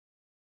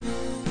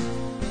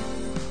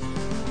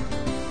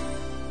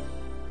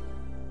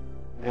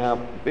Our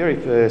very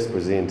first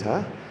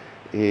presenter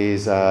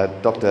is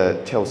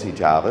Dr Chelsea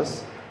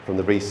Jarvis from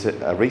the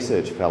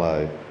Research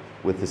Fellow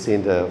with the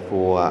Centre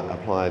for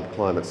Applied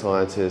Climate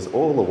Sciences,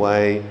 all the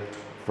way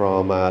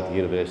from the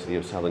University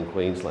of Southern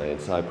Queensland.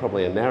 So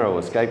probably a narrow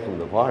escape from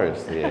the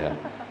virus there.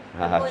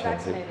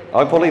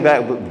 I'm fully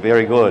vaccinated.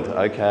 Very good.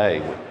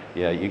 Okay.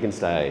 Yeah, you can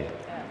stay.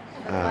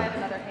 Yeah. I have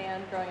another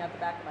hand growing out the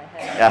back of my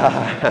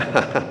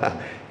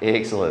head.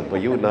 Excellent.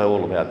 Well, you would know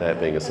all about that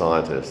being a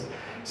scientist.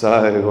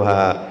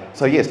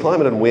 So yes,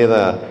 climate and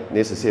weather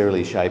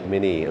necessarily shape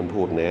many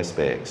important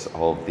aspects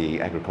of the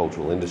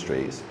agricultural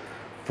industries,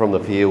 from the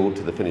field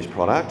to the finished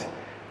product.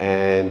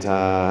 And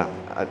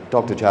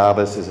Dr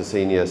Jarvis is a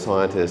senior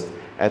scientist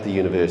at the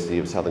University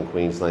of Southern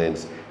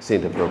Queensland's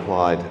Centre for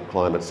Applied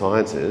Climate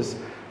Sciences,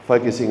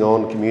 focusing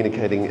on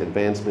communicating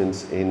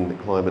advancements in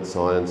climate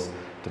science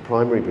to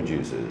primary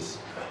producers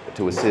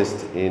to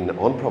assist in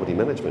on-property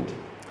management.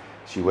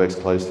 She works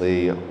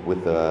closely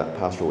with the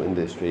pastoral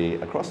industry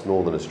across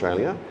Northern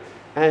Australia,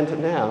 and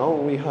now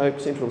we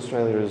hope Central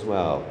Australia as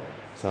well.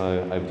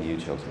 So over to you,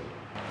 Chelsea.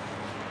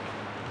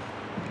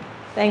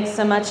 Thanks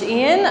so much,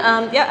 Ian.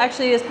 Yeah,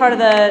 actually, as part of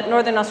the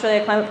Northern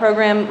Australia Climate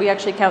Program, we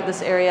actually count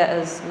this area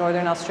as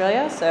Northern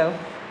Australia, so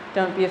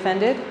don't be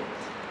offended.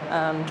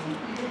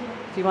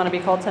 If you want to be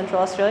called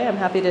Central Australia, I'm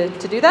happy to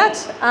do that.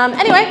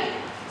 Anyway,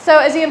 so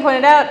as Ian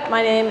pointed out,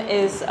 my name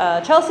is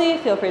Chelsea.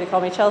 Feel free to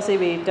call me Chelsea.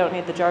 We don't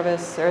need the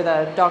Jarvis or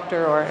the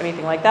doctor or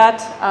anything like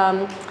that.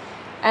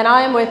 And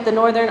I am with the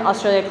Northern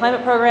Australia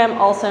Climate Program,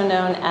 also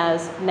known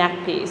as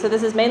NACP. So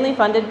this is mainly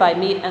funded by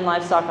Meat and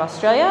Livestock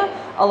Australia,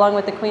 along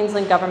with the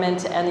Queensland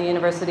Government and the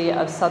University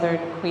of Southern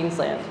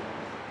Queensland.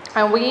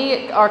 And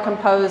we are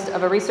composed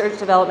of a research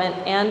development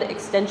and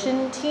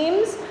extension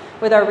teams,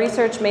 with our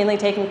research mainly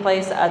taking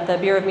place at the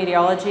Bureau of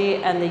Meteorology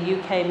and the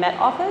UK Met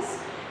Office.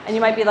 And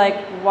you might be like,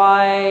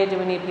 why do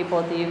we need people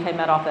at the UK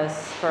Met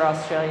Office for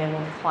Australian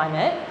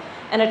climate?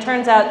 And it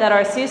turns out that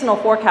our seasonal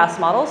forecast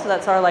model, so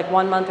that's our like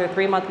 1 month or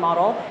 3 month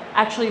model,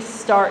 actually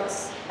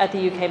starts at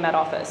the UK Met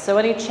Office. So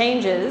any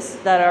changes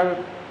that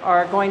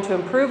are going to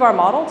improve our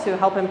model to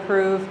help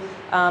improve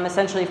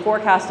essentially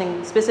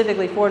forecasting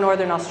specifically for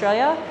Northern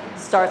Australia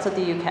starts at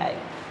the UK.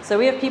 So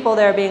we have people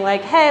there being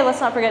like, hey,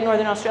 let's not forget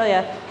Northern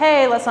Australia.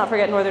 Hey, let's not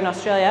forget Northern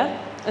Australia.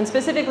 And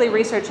specifically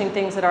researching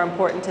things that are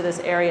important to this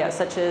area,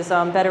 such as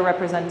better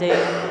representing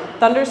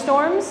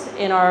thunderstorms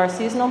in our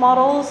seasonal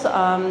models,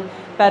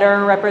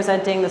 better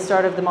representing the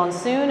start of the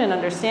monsoon and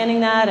understanding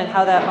that and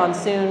how that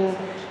monsoon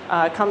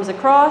comes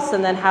across,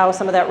 and then how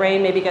some of that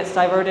rain maybe gets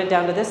diverted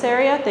down to this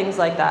area, things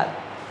like that.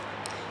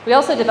 We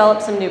also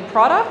developed some new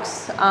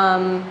products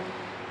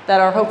that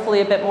are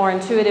hopefully a bit more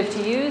intuitive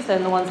to use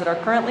than the ones that are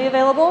currently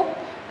available.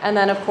 And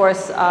then, of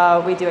course,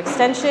 we do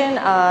extension.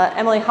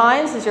 Emily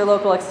Hines is your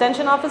local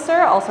extension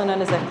officer, also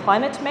known as a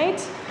climate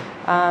mate.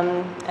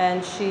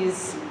 And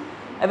she's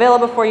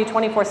available for you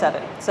 24/7.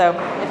 So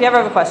if you ever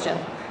have a question,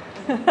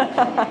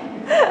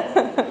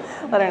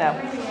 let her know.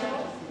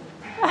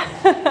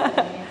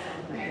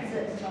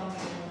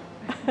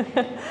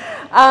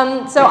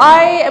 So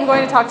I am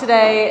going to talk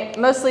today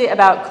mostly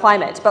about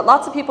climate, but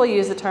lots of people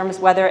use the terms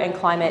weather and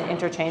climate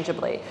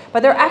interchangeably.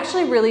 But they're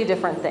actually really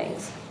different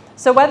things.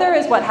 So weather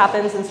is what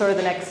happens in sort of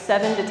the next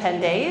 7 to 10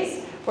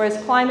 days, whereas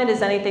climate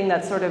is anything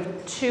that's sort of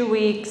 2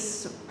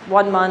 weeks,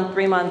 1 month,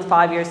 3 months,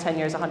 5 years, 10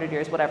 years, 100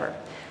 years, whatever.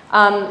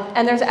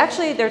 And there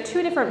are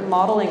 2 different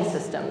modeling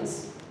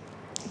systems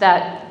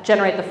that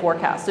generate the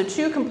forecast. So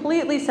 2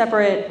 completely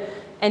separate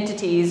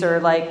entities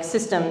or like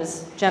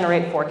systems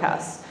generate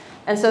forecasts.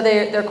 And so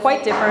they're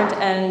quite different,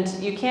 and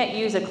you can't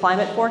use a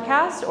climate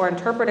forecast or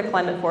interpret a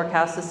climate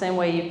forecast the same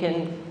way you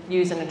can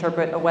use and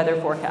interpret a weather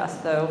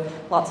forecast, though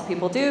lots of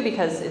people do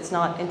because it's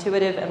not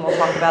intuitive, and we'll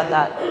talk about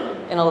that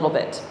in a little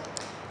bit.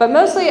 But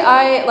mostly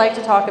I like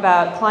to talk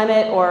about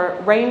climate or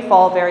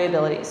rainfall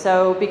variability.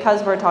 So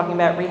because we're talking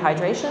about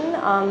rehydration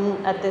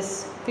at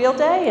this field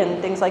day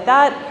and things like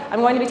that, I'm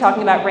going to be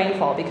talking about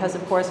rainfall because,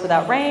 of course,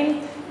 without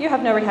rain, you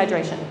have no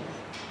rehydration.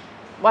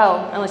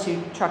 Well, unless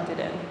you trucked it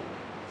in.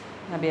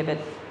 That'd be a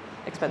bit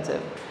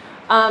expensive.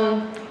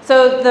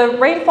 So the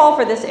rainfall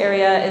for this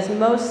area is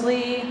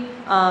mostly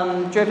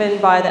driven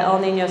by the El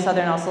Nino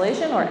Southern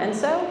Oscillation, or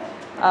ENSO,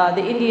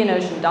 the Indian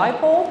Ocean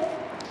Dipole,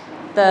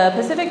 the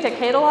Pacific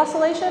Decadal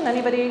Oscillation.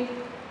 Anybody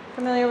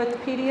familiar with the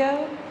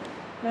PDO?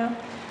 No?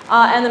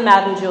 And the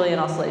Madden-Julian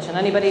Oscillation.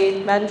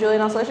 Anybody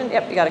Madden-Julian Oscillation?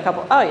 Yep, you got a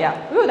couple. Oh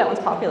yeah, ooh, that one's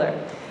popular.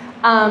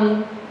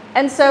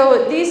 And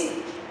so these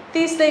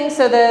things,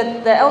 so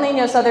the El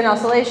Nino Southern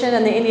Oscillation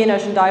and the Indian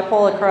Ocean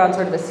Dipole occur on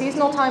sort of a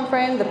seasonal time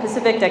frame. The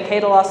Pacific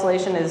Decadal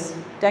Oscillation is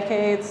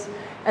decades,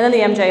 and then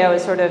the MJO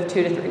is sort of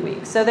 2 to 3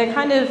 weeks. So they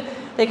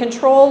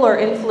control or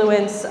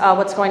influence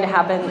what's going to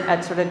happen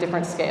at sort of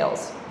different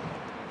scales.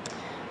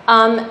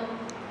 And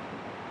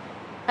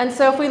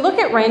so if we look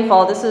at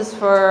rainfall, this is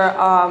for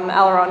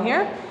Aileron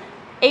here,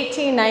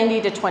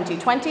 1890 to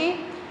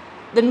 2020.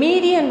 The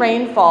median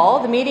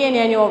rainfall, the median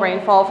annual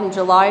rainfall from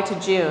July to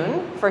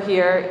June for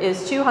here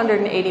is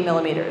 280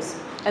 millimeters.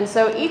 And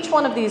so each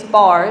one of these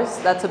bars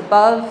that's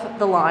above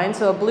the line,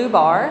 so a blue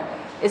bar,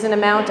 is an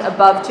amount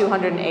above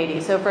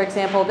 280. So for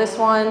example, this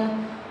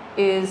one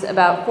is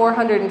about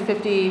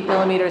 450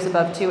 millimeters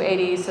above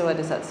 280. So what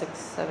is that, 6,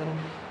 7,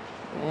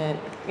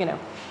 you know,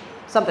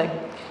 something.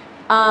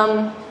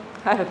 I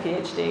have a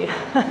PhD.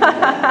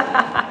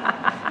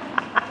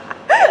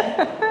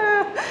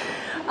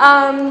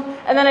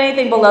 And then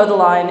anything below the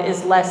line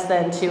is less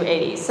than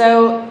 280.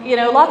 So, you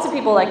know, lots of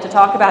people like to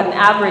talk about an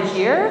average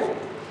year,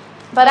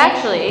 but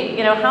actually,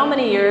 you know, how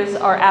many years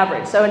are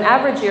average? So an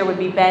average year would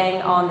be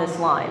bang on this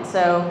line.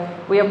 So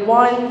we have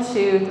 1,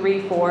 2,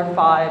 3, 4,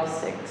 5,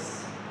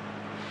 6,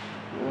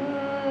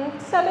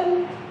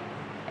 7,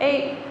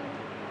 8,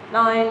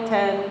 9,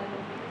 10,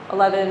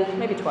 11,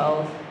 maybe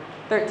 12,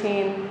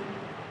 13,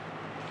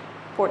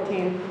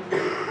 14,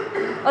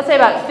 let's say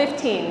about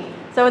 15.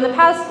 So in the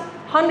past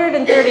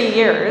 130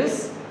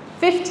 years,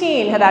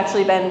 15 have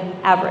actually been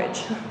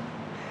average.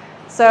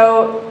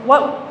 So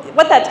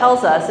what that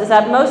tells us is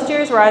that most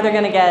years we're either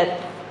going to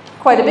get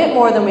quite a bit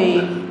more than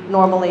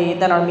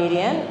our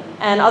median,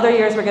 and other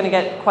years we're going to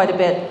get quite a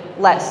bit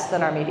less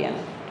than our median.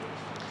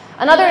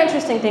 Another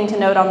interesting thing to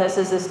note on this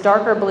is this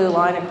darker blue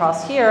line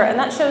across here, and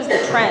that shows the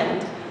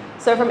trend.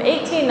 So from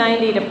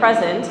 1890 to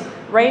present,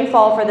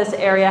 rainfall for this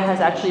area has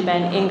actually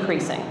been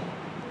increasing,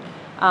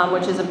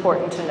 which is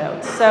important to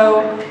note.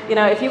 So, you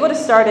know, if you would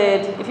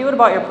have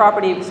bought your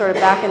property sort of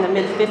back in the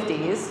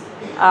mid-50s,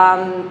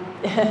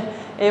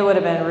 it would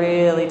have been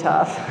really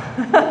tough.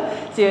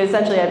 So you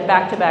essentially had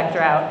back-to-back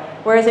drought.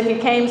 Whereas if you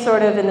came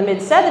sort of in the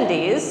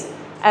mid-70s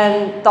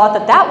and thought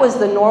that that was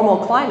the normal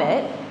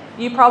climate,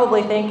 you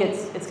probably think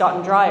it's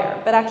gotten drier.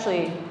 But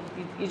actually,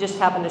 you just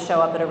happen to show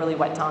up at a really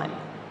wet time.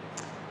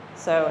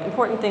 So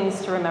important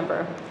things to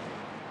remember.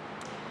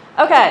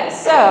 Okay,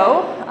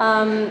 so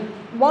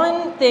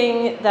one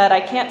thing that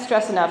I can't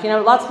stress enough, you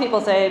know, lots of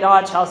people say,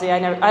 oh, Chelsea,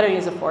 I don't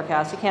use a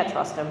forecast. You can't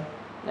trust them.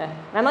 And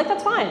I'm like,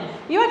 that's fine.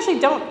 You actually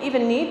don't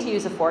even need to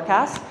use a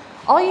forecast.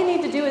 All you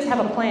need to do is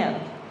have a plan.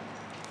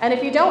 And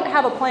if you don't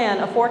have a plan,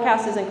 a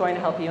forecast isn't going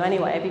to help you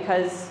anyway,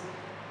 because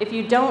if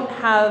you don't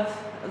have,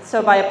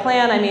 so by a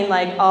plan, I mean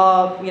like,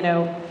 you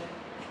know,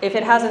 if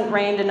it hasn't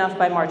rained enough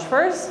by March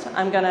 1st,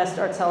 I'm going to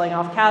start selling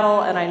off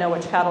cattle, and I know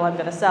which cattle I'm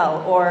going to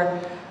sell. Or,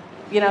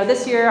 you know,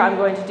 this year I'm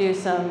going to do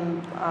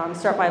some,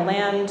 start my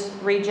land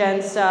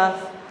regen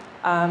stuff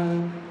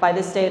by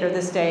this date or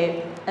this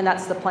date, and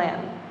that's the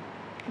plan.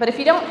 But if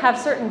you don't have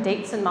certain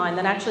dates in mind,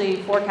 then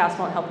actually forecast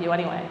won't help you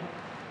anyway,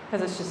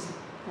 because it's just,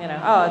 you know,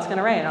 oh, it's going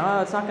to rain,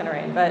 oh, it's not going to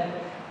rain. But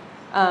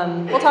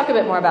we'll talk a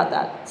bit more about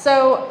that.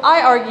 So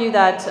I argue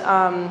that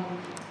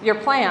your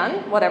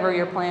plan, whatever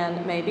your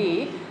plan may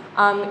be,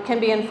 can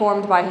be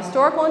informed by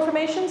historical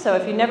information. So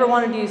if you never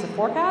wanted to use a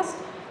forecast,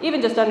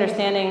 even just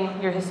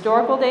understanding your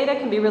historical data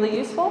can be really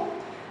useful.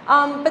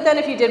 But then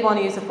if you did want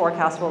to use a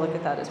forecast, we'll look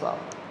at that as well.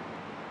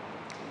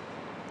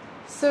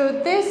 So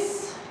this,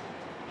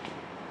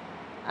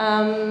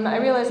 I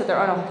realize that there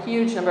aren't a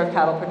huge number of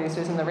cattle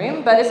producers in the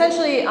room, but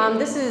essentially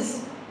this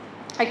is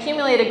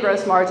accumulated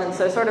gross margin,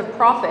 so sort of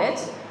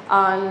profit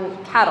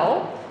on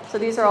cattle. So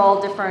these are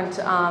all different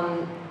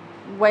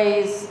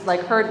ways, like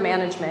herd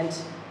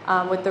management,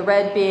 with the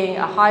red being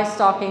a high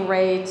stocking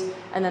rate,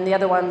 and then the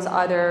other ones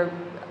either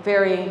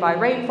varying by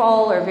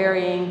rainfall or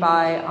varying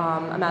by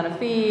amount of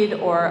feed,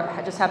 or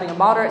just having a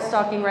moderate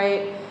stocking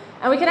rate.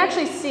 And we can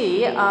actually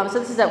see, so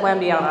this is at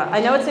Wambiana. I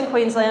know it's in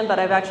Queensland, but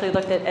I've actually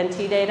looked at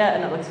NT data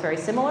and it looks very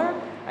similar.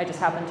 I just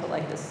happen to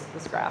like this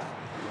graph.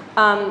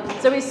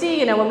 So we see,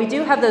 you know, when we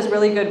do have those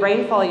really good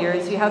rainfall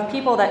years, you have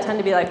people that tend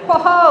to be like,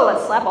 whoa,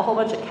 let's slap a whole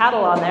bunch of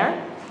cattle on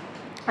there.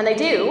 And they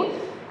do.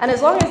 And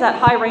as long as that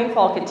high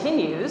rainfall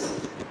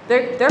continues,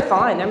 they're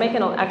fine. They're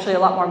making actually a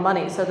lot more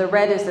money. So the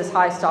red is this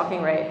high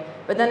stocking rate.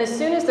 But then as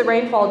soon as the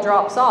rainfall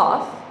drops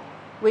off,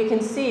 we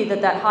can see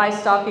that that high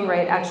stocking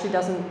rate actually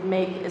doesn't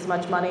make as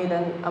much money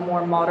than a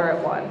more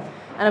moderate one.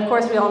 And of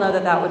course, we all know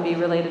that that would be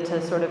related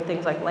to sort of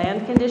things like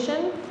land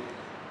condition,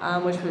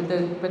 which we've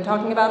been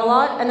talking about a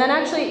lot. And then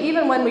actually,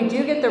 even when we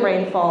do get the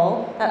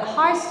rainfall, that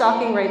high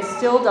stocking rate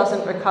still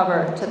doesn't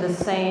recover to the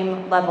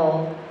same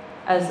level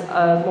as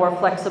a more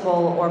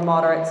flexible or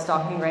moderate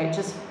stocking rate,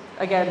 just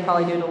again,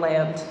 probably due to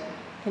land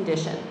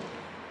condition.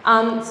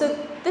 So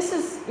this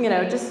is, you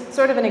know, just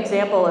sort of an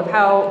example of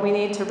how we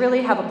need to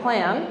really have a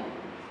plan.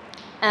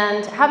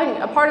 And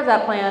having a part of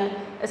that plan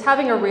is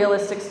having a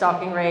realistic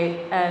stocking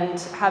rate and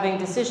having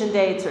decision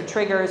dates or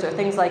triggers or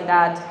things like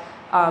that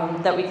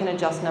that we can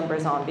adjust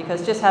numbers on,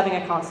 because just having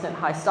a constant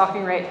high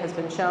stocking rate has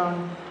been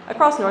shown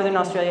across Northern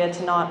Australia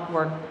to not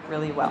work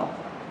really well.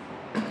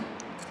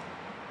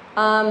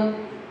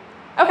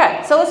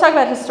 Okay, so let's talk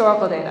about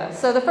historical data.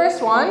 So the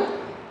first one,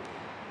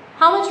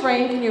 how much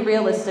rain can you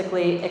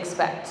realistically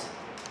expect?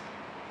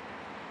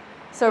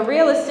 So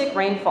realistic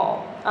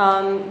rainfall.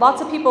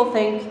 Lots of people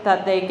think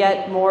that they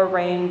get more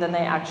rain than they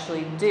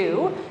actually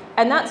do,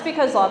 and that's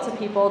because lots of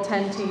people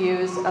tend to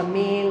use a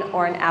mean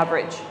or an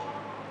average.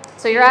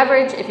 So your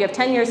average, if you have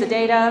 10 years of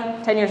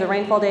data, 10 years of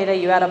rainfall data,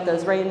 you add up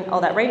those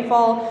all that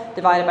rainfall,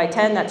 divided by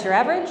 10, that's your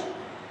average.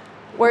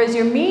 Whereas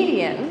your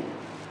median,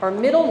 or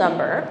middle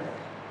number,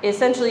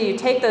 essentially you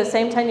take those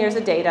same 10 years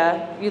of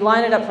data, you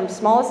line it up from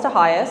smallest to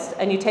highest,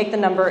 and you take the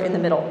number in the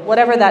middle,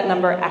 whatever that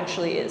number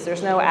actually is.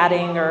 There's no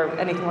adding or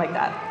anything like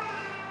that.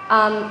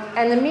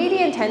 And the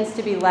median tends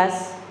to be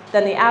less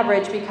than the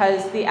average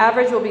because the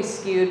average will be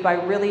skewed by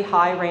really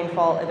high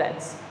rainfall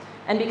events.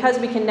 And because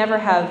we can never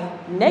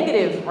have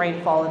negative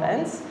rainfall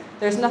events,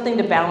 there's nothing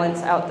to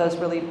balance out those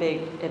really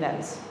big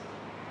events.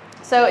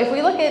 So if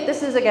we look at,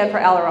 this is again for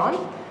Aileron,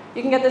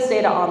 you can get this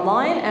data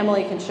online.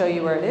 Emily can show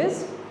you where it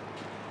is.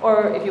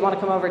 Or if you want to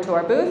come over to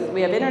our booth,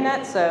 we have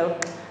internet, so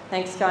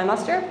thanks Sky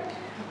Muster.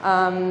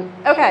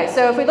 Okay,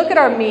 so if we look at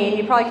our mean,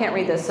 you probably can't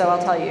read this, so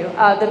I'll tell you.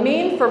 The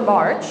mean for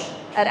March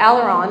at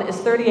Aileron is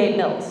 38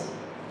 mils.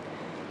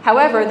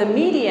 However, the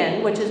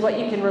median, which is what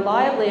you can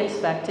reliably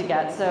expect to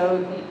get,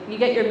 so you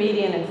get your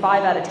median in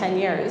 5 out of 10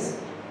 years,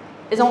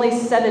 is only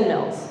 7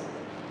 mils.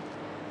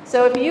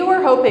 So if you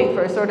were hoping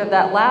for sort of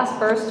that last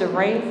burst of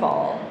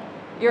rainfall,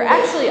 you're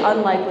actually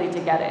unlikely to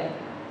get it.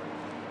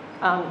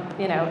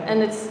 You know,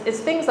 and it's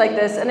things like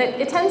this, and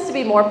it tends to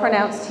be more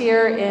pronounced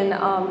here in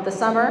the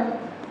summer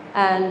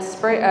and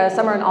spring,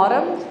 summer and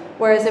autumn.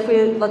 Whereas if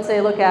we, let's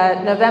say, look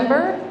at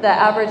November, the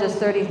average is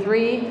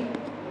 33,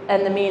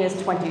 and the mean is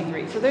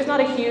 23. So there's not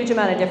a huge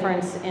amount of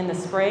difference in the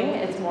spring.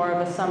 It's more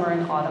of a summer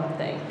and autumn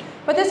thing.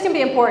 But this can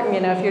be important,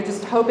 you know, if you're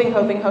just hoping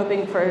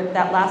for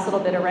that last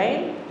little bit of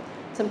rain.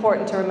 It's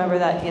important to remember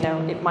that, you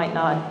know, it might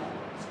not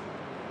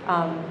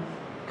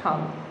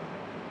come.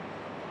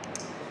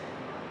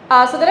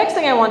 So the next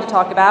thing I wanted to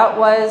talk about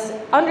was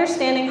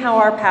understanding how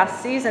our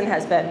past season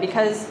has been,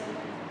 because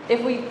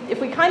if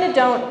we kind of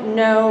don't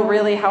know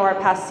really how our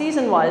past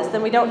season was,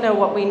 then we don't know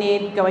what we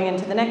need going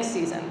into the next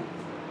season.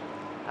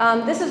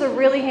 This is a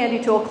really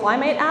handy tool,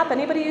 Climate app.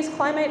 Anybody use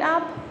Climate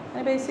app?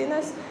 Anybody seen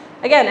this?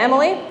 Again,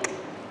 Emily,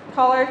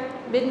 call her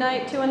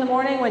midnight, 2 in the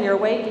morning when you're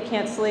awake, you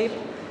can't sleep.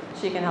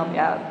 She can help you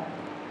out.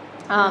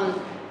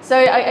 So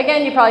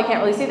again, you probably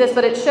can't really see this,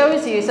 but it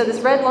shows you, so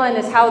this red line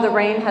is how the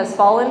rain has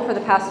fallen for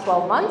the past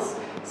 12 months.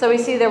 So we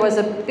see there was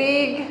a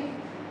big,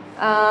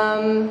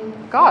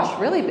 gosh,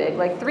 really big,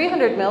 like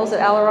 300 mils at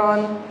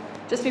Aileron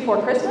just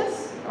before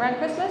Christmas, around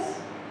Christmas. Does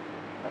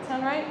that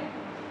sound right?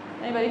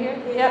 Anybody here?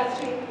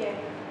 Yep.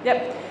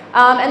 Yep.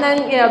 And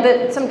then, you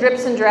know, some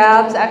drips and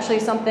drabs, actually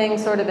something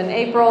sort of in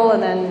April,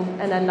 and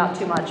then not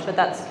too much, but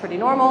that's pretty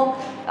normal.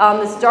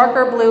 This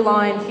darker blue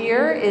line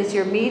here is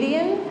your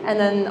median, and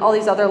then all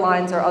these other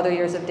lines are other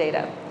years of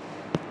data.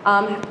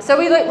 So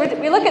we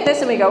look at this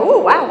and we go, oh,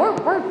 wow,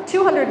 we're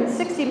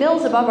 260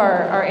 mils above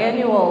our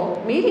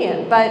annual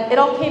median, but it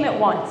all came at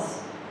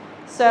once.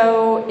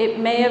 So it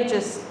may have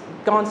just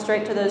gone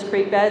straight to those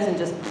creek beds and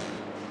just,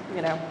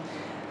 you know.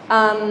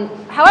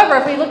 However,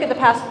 if we look at the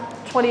past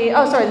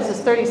this is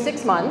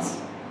 36 months,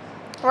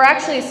 we're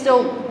actually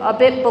still a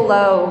bit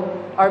below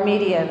our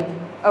median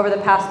over the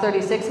past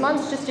 36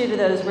 months, just due to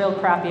those real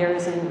crap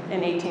years in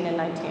 18 and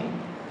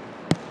 19.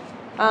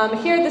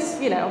 Here,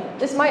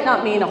 this might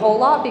not mean a whole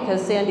lot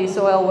because sandy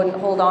soil wouldn't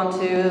hold on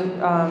to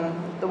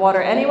the water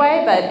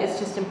anyway, but it's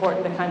just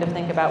important to kind of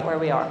think about where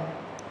we are.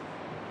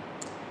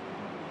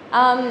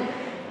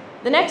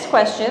 The next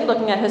question,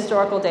 looking at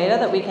historical data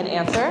that we can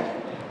answer,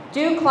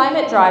 do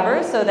climate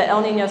drivers, so the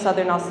El Nino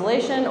Southern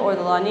Oscillation or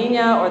the La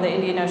Nina or the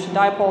Indian Ocean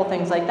Dipole,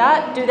 things like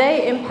that, do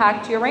they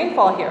impact your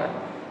rainfall here?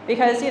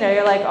 Because, you know,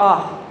 you're like,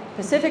 oh,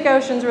 Pacific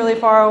Ocean's really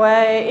far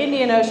away,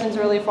 Indian Ocean's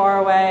really far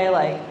away,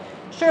 like,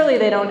 surely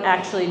they don't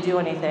actually do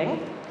anything.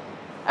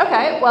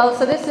 Okay, well,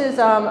 so this is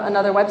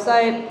another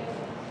website,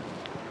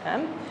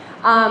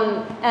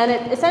 and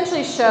it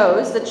essentially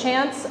shows the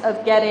chance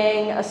of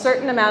getting a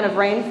certain amount of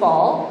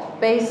rainfall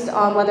based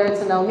on whether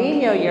it's an El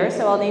Nino year,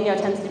 so El Nino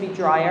tends to be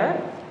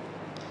drier,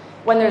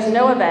 when there's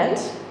no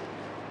event,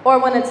 or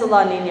when it's a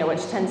La Nina,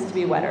 which tends to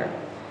be wetter.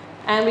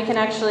 And we can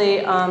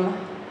actually,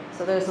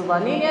 so there's the La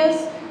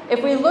Ninas.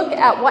 If we look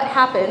at what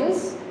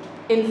happens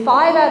in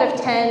 5 out of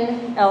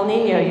 10 El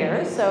Nino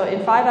years, so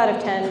in 5 out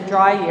of 10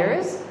 dry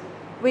years,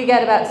 we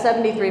get about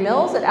 73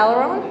 mils at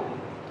Aileron.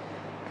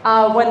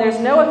 When there's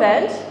no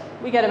event,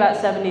 we get about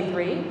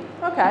 73.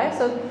 Okay,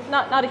 so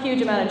not a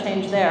huge amount of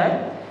change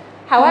there.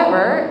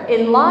 However,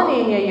 in La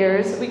Nina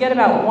years, we get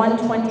about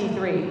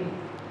 123.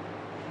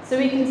 So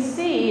we can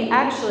see,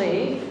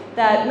 actually,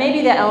 that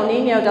maybe the El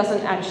Nino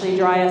doesn't actually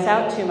dry us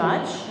out too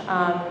much,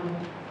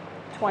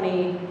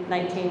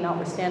 2019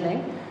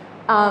 notwithstanding.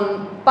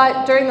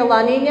 But during the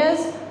La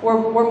Ninas, we're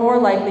more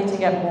likely to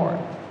get more.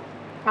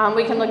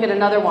 We can look at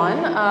another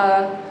one.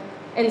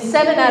 In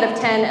 7 out of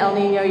 10 El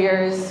Nino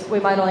years, we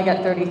might only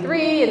get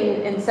 33.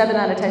 In 7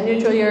 out of 10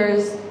 neutral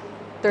years,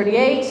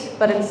 38.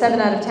 But in 7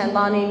 out of 10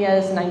 La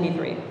Ninas,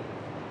 93.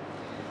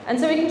 And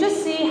so we can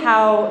just see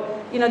how,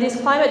 you know, these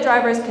climate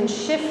drivers can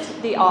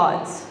shift the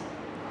odds.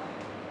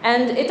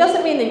 And it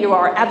doesn't mean that you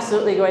are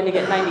absolutely going to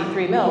get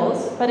 93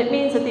 mils, but it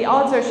means that the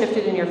odds are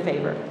shifted in your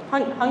favor.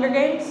 Hunger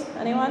Games,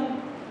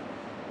 anyone?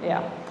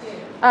 Yeah.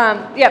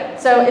 Yep,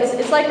 so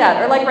it's like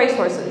that, or like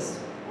racehorses,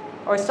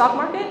 or stock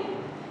market.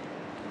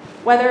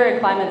 Weather and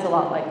climate's a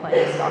lot like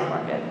playing the stock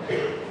market.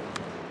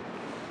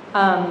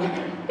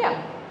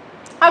 Yeah.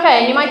 Okay,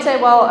 and you might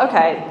say, well,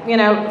 okay, you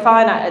know,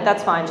 fine,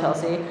 that's fine,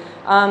 Chelsea,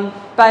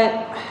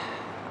 but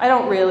I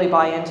don't really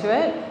buy into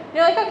it.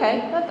 You're like,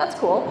 okay, that's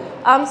cool.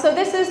 So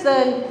this is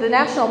the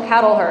national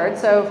cattle herd,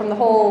 so from the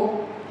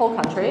whole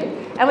country,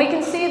 and we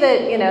can see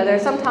that, you know,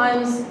 there's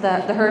sometimes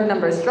the herd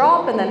numbers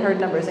drop, and then herd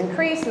numbers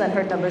increase, and then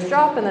herd numbers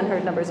drop, and then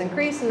herd numbers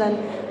increase, and then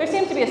there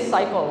seems to be a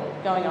cycle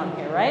going on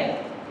here,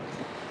 right?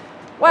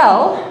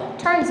 Well,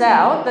 turns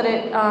out that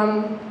it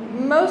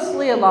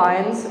mostly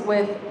aligns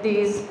with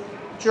these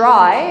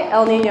dry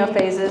El Nino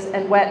phases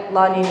and wet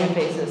La Nina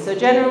phases. So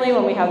generally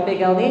when we have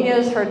big El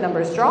Ninos, herd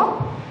numbers drop,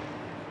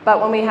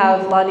 but when we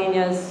have La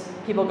Ninas,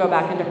 people go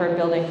back into herd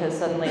building because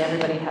suddenly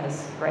everybody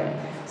has rain.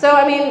 So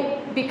I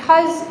mean,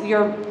 because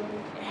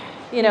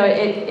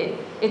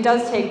it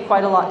does take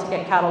quite a lot to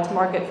get cattle to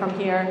market from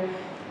here,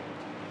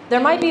 there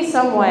might be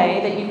some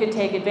way that you could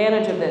take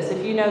advantage of this.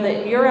 If you know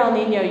that your El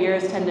Nino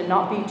years tend to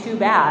not be too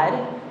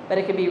bad, but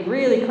it could be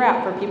really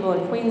crap for people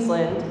in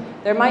Queensland,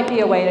 there might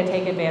be a way to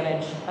take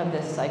advantage of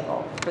this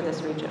cycle for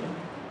this region.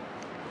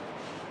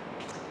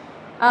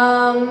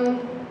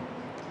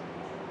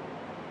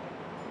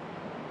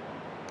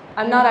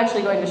 I'm not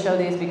actually going to show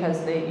these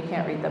because you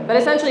can't read them, but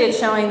essentially it's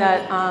showing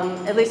that,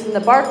 at least in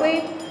the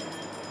Barkley,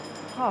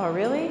 oh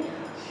really?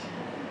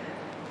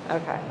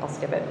 Okay, I'll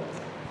skip it.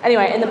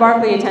 Anyway, in the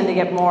Barkley, you tend to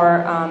get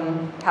more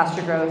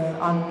pasture growth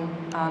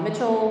on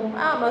Mitchell,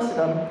 most of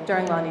them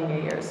during La Nina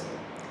years.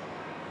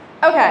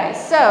 Okay,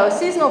 so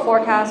seasonal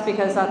forecast,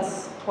 because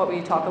that's what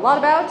we talk a lot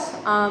about.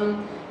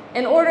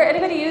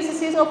 Anybody use the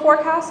seasonal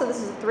forecast? So this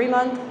is a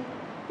 3-month.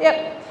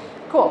 Yep,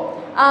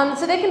 cool.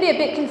 So they can be a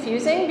bit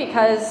confusing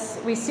because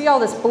we see all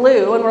this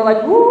blue and we're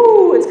like,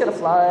 woo, it's gonna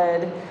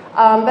flood.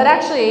 But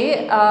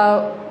actually,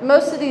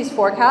 most of these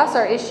forecasts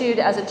are issued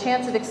as a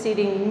chance of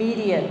exceeding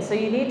median. So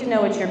you need to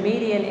know what your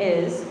median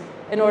is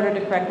in order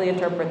to correctly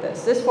interpret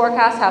this. This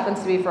forecast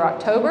happens to be for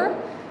October.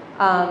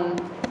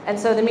 And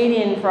so the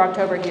median for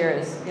October here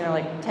is, you know,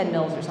 like 10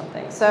 mils or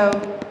something. So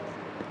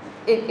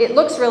it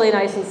looks really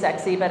nice and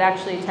sexy, but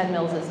actually 10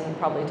 mils isn't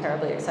probably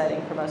terribly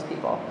exciting for most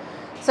people.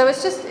 So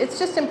it's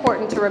just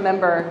important to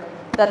remember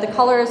that the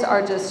colors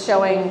are just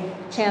showing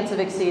chance of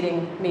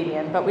exceeding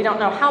median, but we don't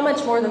know how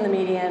much more than the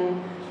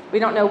median. We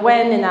don't know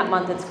when in that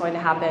month it's going to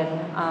happen,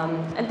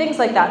 and things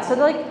like that. So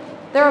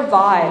they're a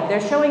vibe.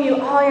 They're showing you,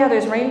 oh yeah,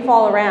 there's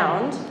rainfall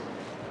around,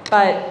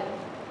 but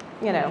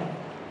you know.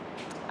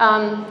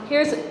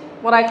 Here's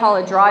what I call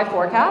a dry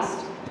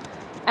forecast.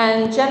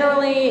 And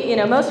generally, you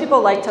know, most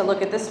people like to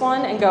look at this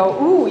one and go,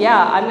 ooh,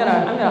 yeah, I'm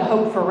gonna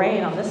hope for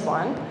rain on this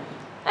one.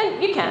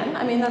 And you can,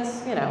 I mean,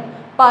 that's, you know.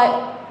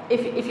 But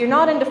if you're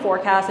not into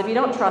forecasts, if you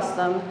don't trust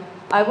them,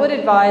 I would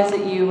advise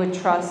that you would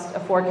trust a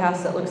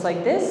forecast that looks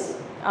like this,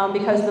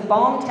 because the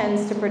BOM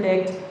tends to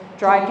predict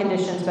dry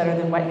conditions better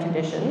than wet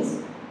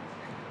conditions.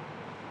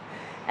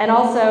 And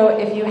also,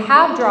 if you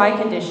have dry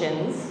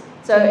conditions,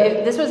 so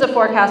if this was a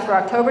forecast for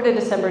October to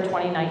December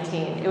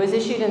 2019. It was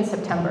issued in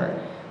September.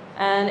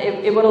 And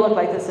it would have looked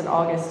like this in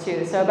August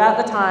too. So about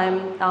the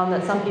time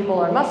that some people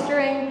are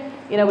mustering,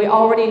 you know, we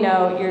already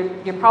know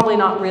you're probably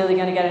not really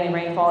going to get any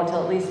rainfall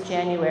until at least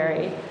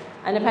January.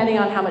 And depending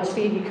on how much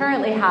feed you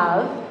currently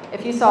have,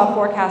 if you saw a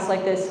forecast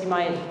like this, you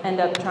might end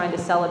up trying to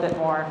sell a bit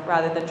more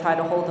rather than try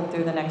to hold them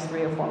through the next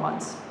 3 or 4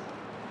 months.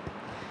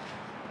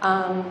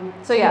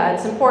 So yeah,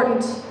 it's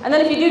important. And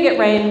then if you do get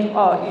rain,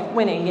 oh, you're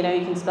winning, you know,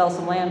 you can spell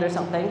some land or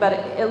something, but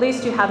at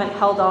least you haven't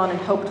held on and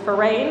hoped for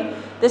rain.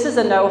 This is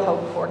a no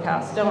hope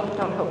forecast. Don't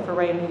hope for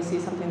rain when you see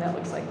something that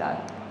looks like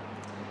that.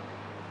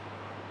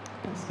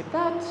 I'll skip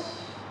that.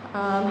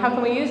 How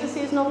can we use a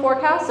seasonal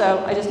forecast?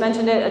 So I just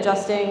mentioned it,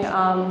 adjusting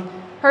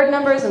herd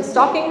numbers and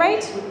stocking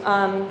rate.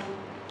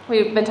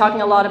 We've been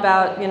talking a lot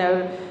about, you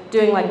know,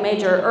 doing like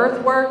major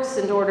earthworks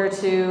in order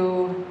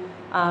to,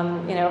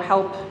 you know,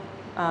 help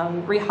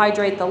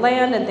rehydrate the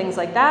land and things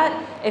like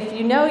that. If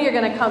you know you're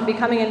going to be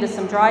coming into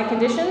some dry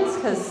conditions,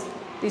 because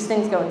these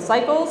things go in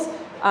cycles,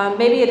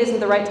 maybe it isn't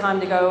the right time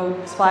to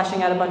go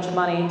splashing out a bunch of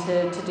money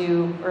to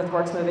do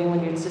earthworks moving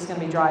when it's just going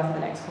to be dry for the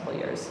next couple of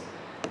years.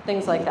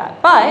 Things like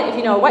that. But if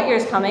you know a wet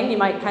year's coming, you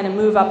might kind of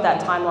move up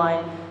that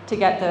timeline to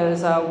get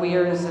those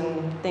weirs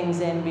and things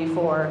in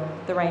before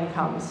the rain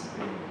comes.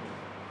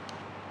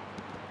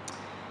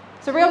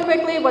 So real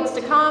quickly, what's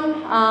to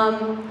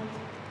come?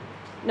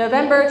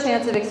 November,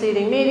 chance of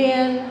exceeding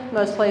median.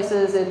 Most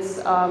places it's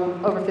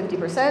over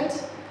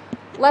 50%.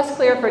 Less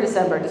clear for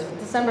December.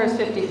 December is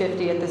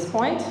 50-50 at this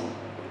point.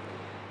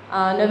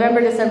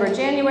 November, December,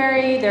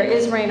 January, there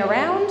is rain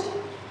around.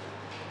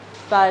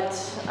 But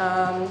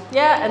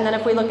yeah, and then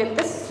if we look at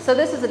this, so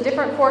this is a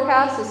different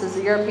forecast. This is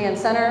the European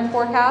Centre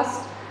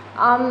forecast.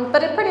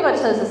 But it pretty much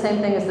says the same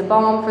thing as the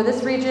BOM. For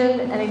this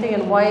region, anything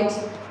in white,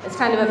 it's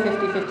kind of a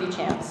 50-50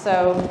 chance.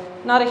 So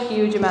not a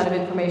huge amount of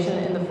information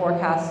in the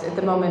forecast at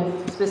the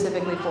moment,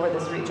 specifically for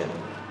this region.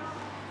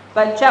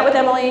 But chat with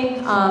Emily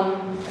in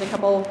a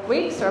couple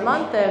weeks or a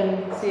month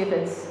and see if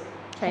it's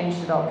changed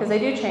at all, because they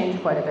do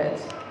change quite a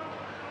bit.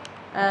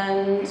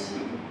 And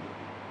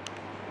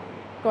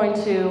going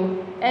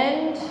to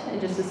end in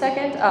just a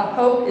second.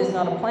 Hope is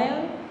not a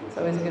plan. It's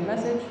always a good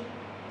message.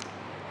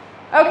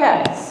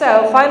 Okay,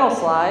 so final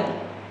slide.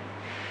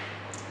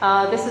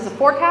 This is a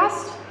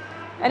forecast.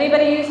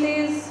 Anybody use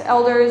these?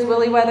 Elders,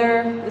 Willy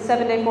Weather, the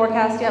 7-day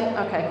forecast?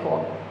 Yep, okay,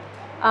 cool.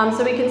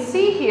 So we can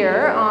see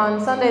here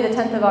on Sunday the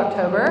 10th of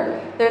October,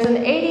 there's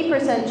an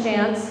 80%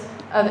 chance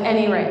of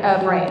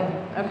rain,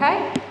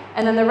 okay?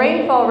 And then the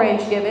rainfall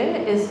range given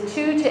is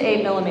 2 to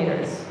 8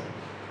 millimeters.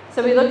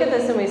 So we look at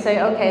this and we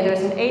say, okay,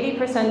 there's an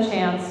 80%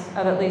 chance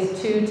of at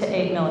least 2 to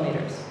 8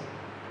 millimeters.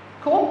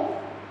 Cool?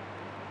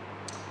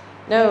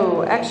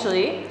 No,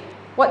 actually,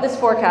 what this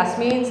forecast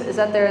means is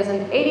that there is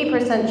an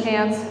 80%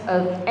 chance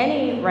of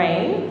any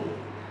rain,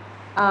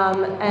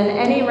 and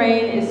any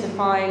rain is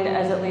defined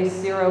as at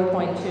least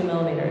 0.2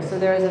 millimeters. So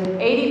there is an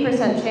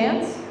 80%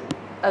 chance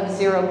of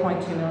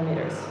 0.2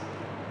 millimeters.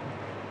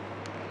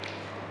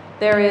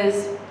 There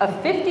is a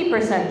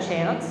 50%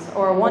 chance,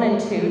 or a 1 in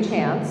 2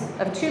 chance,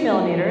 of 2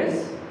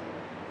 millimeters,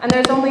 and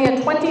there's only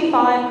a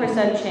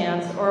 25%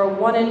 chance, or a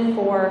 1 in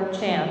 4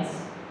 chance,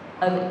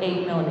 of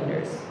 8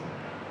 millimeters.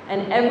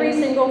 And every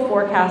single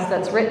forecast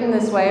that's written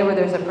this way, where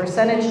there's a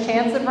percentage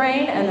chance of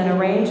rain and then a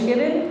range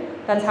given,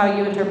 that's how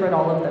you interpret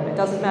all of them. It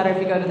doesn't matter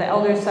if you go to the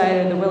Elders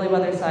side or the Willy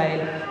Weather side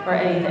or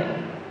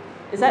anything.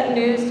 Is that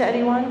news to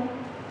anyone?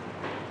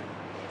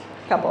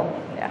 Couple,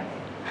 yeah.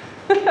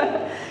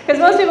 Because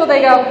most people,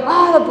 they go,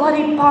 oh, the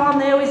bloody bomb,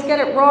 they always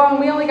get it wrong.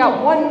 We only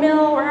got 1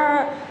 mil.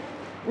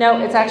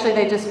 No, it's actually,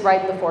 they just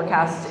write the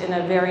forecast in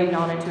a very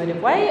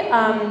non-intuitive way.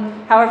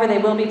 However, they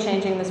will be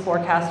changing this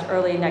forecast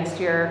early next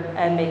year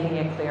and making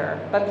it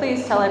clearer. But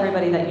please tell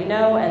everybody that you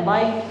know and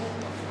like.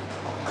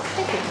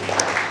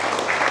 Thank you.